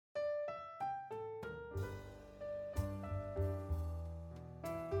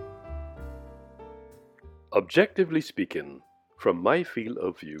Objectively speaking, from my field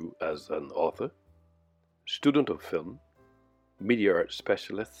of view as an author, student of film, media arts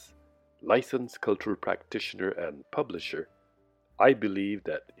specialist, licensed cultural practitioner, and publisher, I believe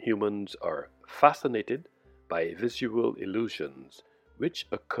that humans are fascinated by visual illusions which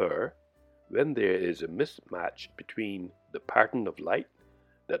occur when there is a mismatch between the pattern of light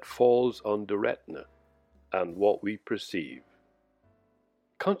that falls on the retina and what we perceive.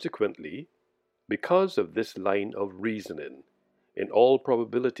 Consequently, because of this line of reasoning, in all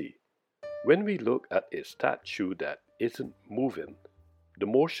probability, when we look at a statue that isn't moving, the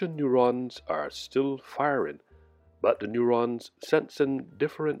motion neurons are still firing, but the neurons sensing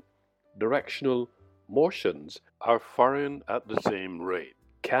different directional motions are firing at the same rate,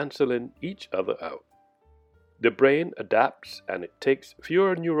 canceling each other out. The brain adapts and it takes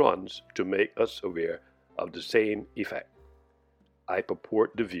fewer neurons to make us aware of the same effect. I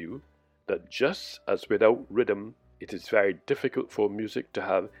purport the view that just as without rhythm it is very difficult for music to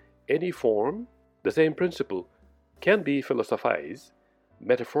have any form, the same principle can be philosophized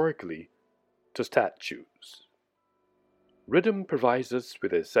metaphorically to statues. Rhythm provides us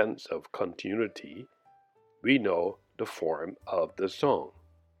with a sense of continuity. We know the form of the song.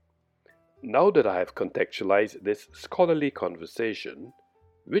 Now that I have contextualized this scholarly conversation,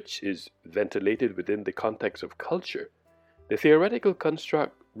 which is ventilated within the context of culture, the theoretical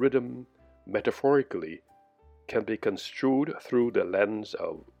construct rhythm metaphorically can be construed through the lens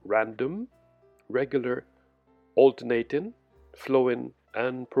of random, regular, alternating, flowing,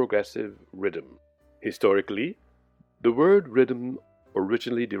 and progressive rhythm. Historically, the word rhythm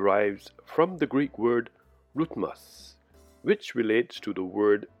originally derives from the Greek word rhythmos, which relates to the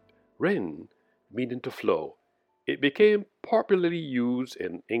word rin, meaning to flow. It became popularly used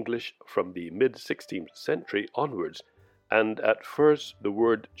in English from the mid-16th century onwards, and at first the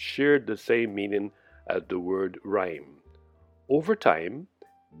word shared the same meaning as the word rhyme. Over time,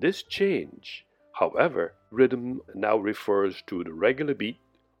 this changed. However, rhythm now refers to the regular beat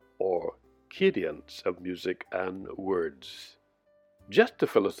or cadence of music and words. Just to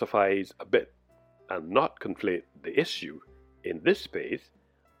philosophize a bit and not conflate the issue, in this space,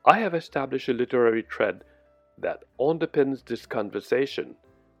 I have established a literary thread that underpins this conversation,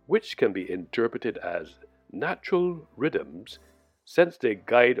 which can be interpreted as natural rhythms, since they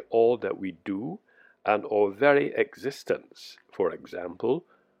guide all that we do and our very existence. For example,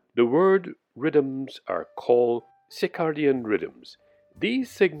 the word rhythms are called circadian rhythms. These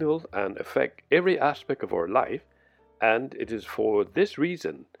signal and affect every aspect of our life, and it is for this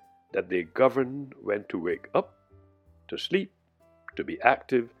reason that they govern when to wake up, to sleep, to be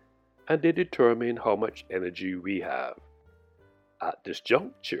active, and they determine how much energy we have. At this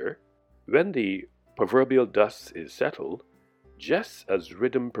juncture, when the proverbial dust is settled, just as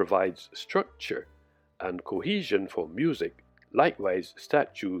rhythm provides structure and cohesion for music, likewise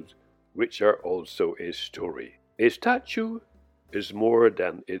statues, which are also a story. A statue is more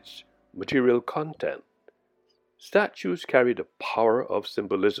than its material content. Statues carry the power of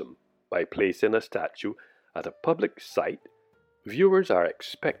symbolism. By placing a statue at a public site, viewers are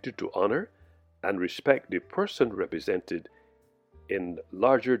expected to honor and respect the person represented in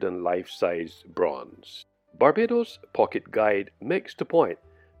larger than life-size bronze. Barbados' Pocket Guide makes the point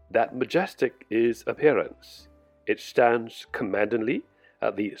that majestic is appearance. It stands commandingly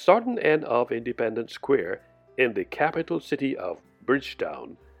at the southern end of Independence Square in the capital city of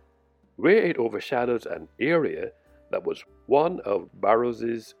Bridgetown, where it overshadows an area that was one of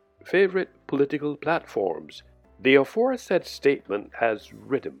Barrow's favorite political platforms. The aforesaid statement has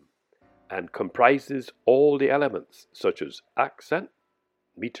rhythm and comprises all the elements such as accent,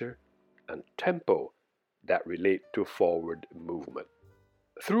 meter, and tempo that relate to forward movement.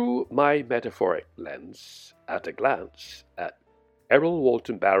 Through my metaphoric lens, at a glance at Errol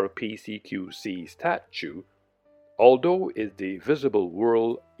Walton Barrow PCQC statue, although is the visible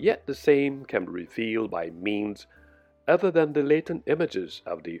world, yet the same can be revealed by means other than the latent images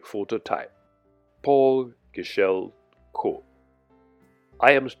of the phototype. Paul Gischel quote,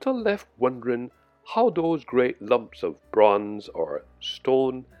 I am still left wondering how those great lumps of bronze or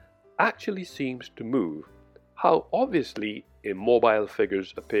stone actually seems to move, how obviously immobile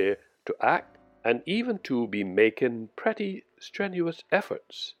figures appear to act and even to be making pretty strenuous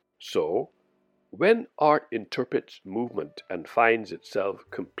efforts. So, when art interprets movement and finds itself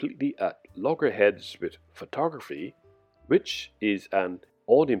completely at loggerheads with photography, which is an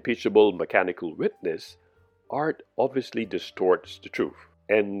unimpeachable mechanical witness, art obviously distorts the truth.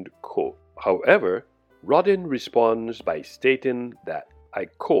 End quote. However, Rodin responds by stating that, I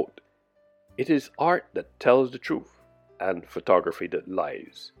quote, it is art that tells the truth and photography that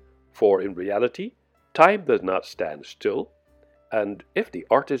lies. For in reality, Time does not stand still, and if the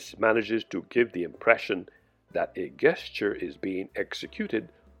artist manages to give the impression that a gesture is being executed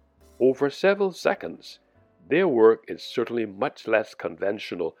over several seconds, their work is certainly much less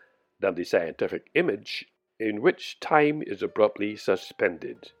conventional than the scientific image, in which time is abruptly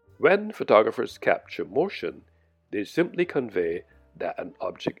suspended. When photographers capture motion, they simply convey that an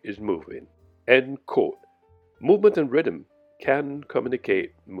object is moving. End quote. Movement and rhythm can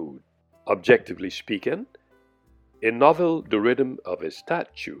communicate mood. Objectively speaking, in novel, the rhythm of a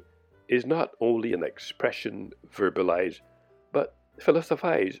statue is not only an expression verbalized, but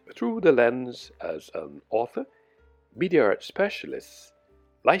philosophized through the lens as an author, media art specialist,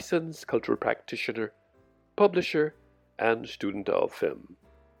 licensed cultural practitioner, publisher, and student of film.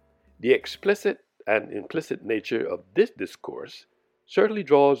 The explicit and implicit nature of this discourse certainly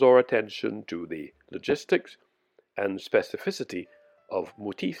draws our attention to the logistics and specificity of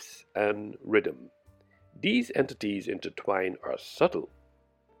motifs and rhythm. These entities intertwined are subtle.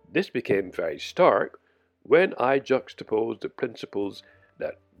 This became very stark when I juxtaposed the principles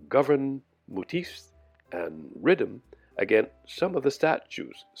that govern motifs and rhythm against some of the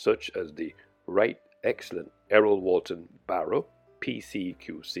statues, such as the Right Excellent Errol Walton Barrow,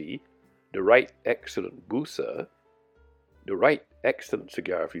 PCQC, the Right Excellent Busa, the Right Excellent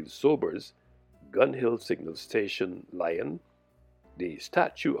Cigarfield Sobers, Gun Hill Signal Station Lion, the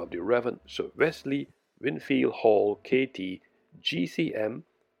statue of the Reverend Sir Wesley Winfield Hall KT GCM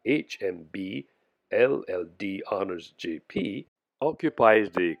HMB LLD Honors JP occupies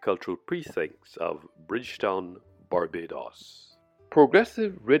the cultural precincts of Bridgetown, Barbados.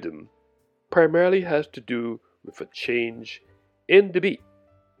 Progressive rhythm primarily has to do with a change in the beat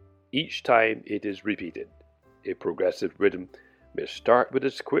each time it is repeated. A progressive rhythm may start with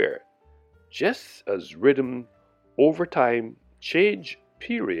a square, just as rhythm over time change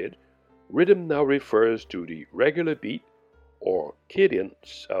period. Rhythm now refers to the regular beat or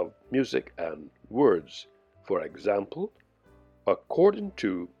cadence of music and words. For example, according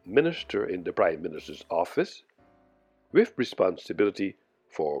to Minister in the Prime Minister's Office, with responsibility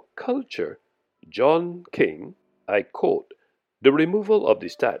for culture, John King, I quote, "The removal of the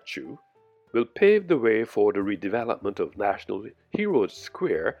statue will pave the way for the redevelopment of National Heroes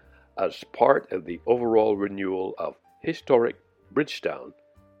Square as part of the overall renewal of historic Bridgetown,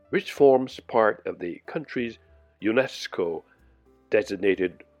 which forms part of the country's UNESCO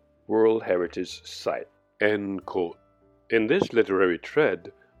designated World Heritage Site." End quote. In this literary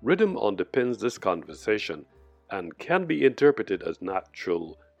thread, rhythm underpins this conversation and can be interpreted as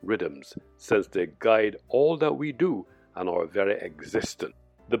natural rhythms, since they guide all that we do and our very existence.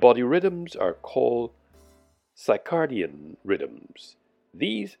 The body rhythms are called circadian rhythms.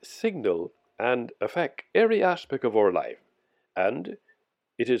 These signal and affect every aspect of our life, and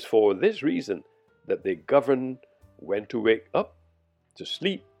it is for this reason that they govern when to wake up, to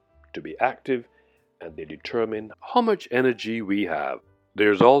sleep, to be active, and they determine how much energy we have.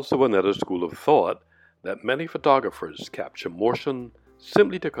 There's also another school of thought that many photographers capture motion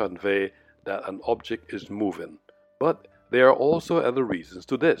simply to convey that an object is moving, but there are also other reasons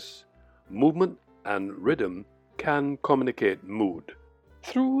to this. Movement and rhythm can communicate mood.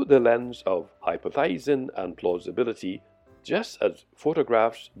 Through the lens of hypothesizing and plausibility, just as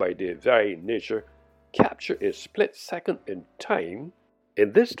photographs by their very nature capture a split second in time,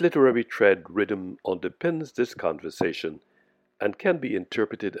 in this literary thread rhythm underpins this conversation and can be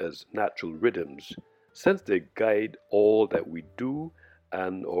interpreted as natural rhythms, since they guide all that we do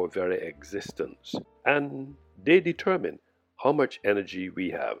and our very existence, and they determine how much energy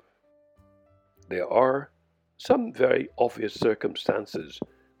we have. There are some very obvious circumstances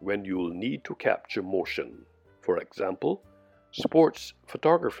when you'll need to capture motion, for example, sports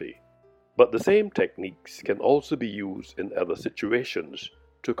photography. But the same techniques can also be used in other situations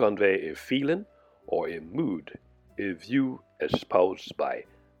to convey a feeling or a mood, a view espoused by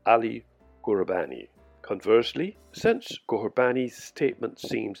Ali Ghorabani. Conversely, since Ghorabani's statement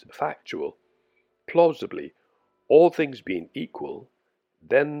seems factual, plausibly, all things being equal,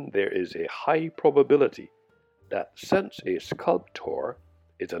 then there is a high probability that since a sculptor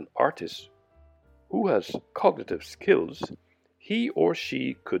is an artist who has cognitive skills, he or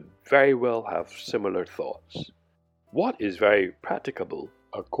she could very well have similar thoughts. What is very practicable,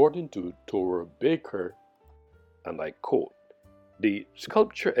 according to Tora Baker, and I quote, "The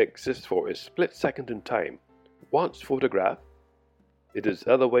sculpture exists for a split second in time. Once photographed, it is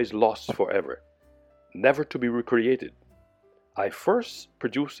otherwise lost forever, never to be recreated. I first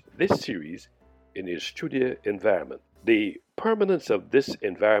produced this series in a studio environment. The permanence of this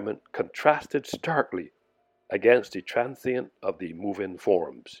environment contrasted starkly against the transient of the moving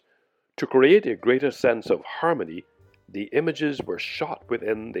forms. To create a greater sense of harmony, the images were shot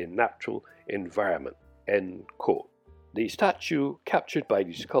within the natural environment. End quote. The statue captured by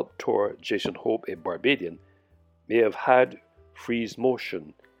the sculptor Jason Hope, a Barbadian, may have had freeze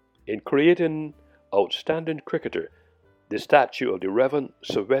motion in creating outstanding cricketer. The statue of the Reverend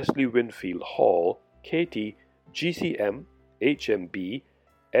Sir Wesley Winfield Hall, KT, GCM, HMB,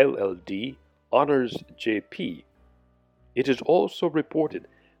 LLD, Honours JP. It is also reported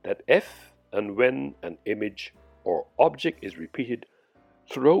that if and when an image or object is repeated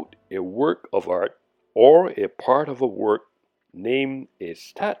throughout a work of art or a part of a work named a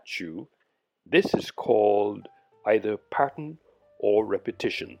statue, this is called either pattern or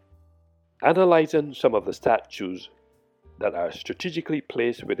repetition. Analyzing some of the statues that are strategically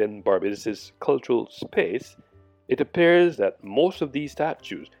placed within Barbados' cultural space, it appears that most of these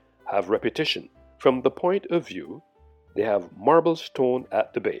statues have repetition. From the point of view, they have marble stone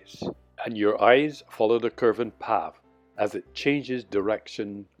at the base, and your eyes follow the curving path as it changes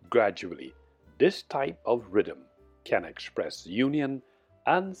direction gradually. This type of rhythm can express union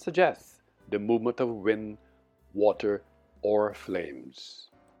and suggest the movement of wind, water, or flames.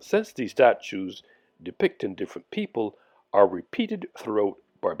 Since these statues depicting different people are repeated throughout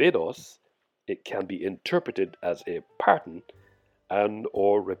Barbados, it can be interpreted as a pattern and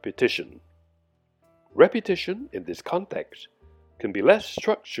or repetition. Repetition in this context can be less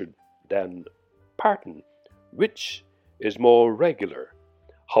structured than pattern, which is more regular.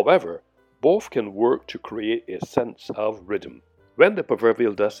 However, both can work to create a sense of rhythm. When the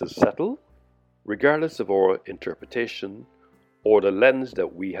proverbial dust is settled, regardless of our interpretation or the lens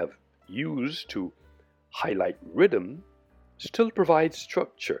that we have used to highlight rhythm, still provides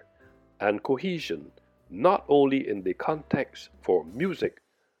structure and cohesion, not only in the context for music,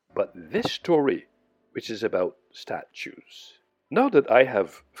 but this story, which is about statues. Now that I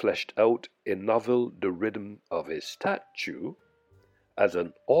have fleshed out a novel, The Rhythm of a Statue, as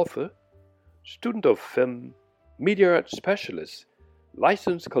an author, student of film, media arts specialist,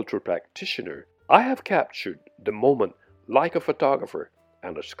 licensed cultural practitioner, I have captured the moment like a photographer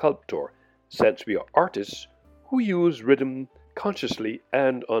and a sculptor, since we are artists who use rhythm consciously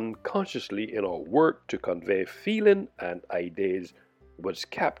and unconsciously in our work to convey feeling and ideas, was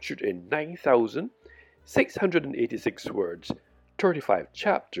captured in 9,686 words, 35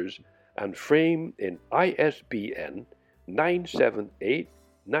 chapters, and framed in ISBN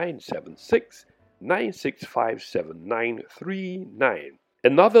 978-976-9657939. A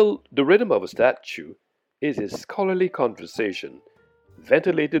novel, The Rhythm of a Statue, is a scholarly conversation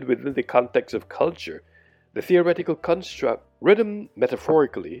ventilated within the context of culture. The theoretical construct, rhythm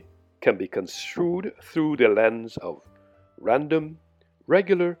metaphorically, can be construed through the lens of random,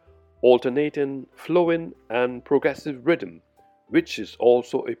 regular, alternating, flowing, and progressive rhythm, which is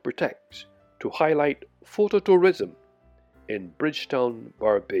also a pretext to highlight phototourism in Bridgetown,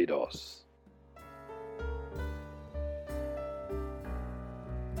 Barbados.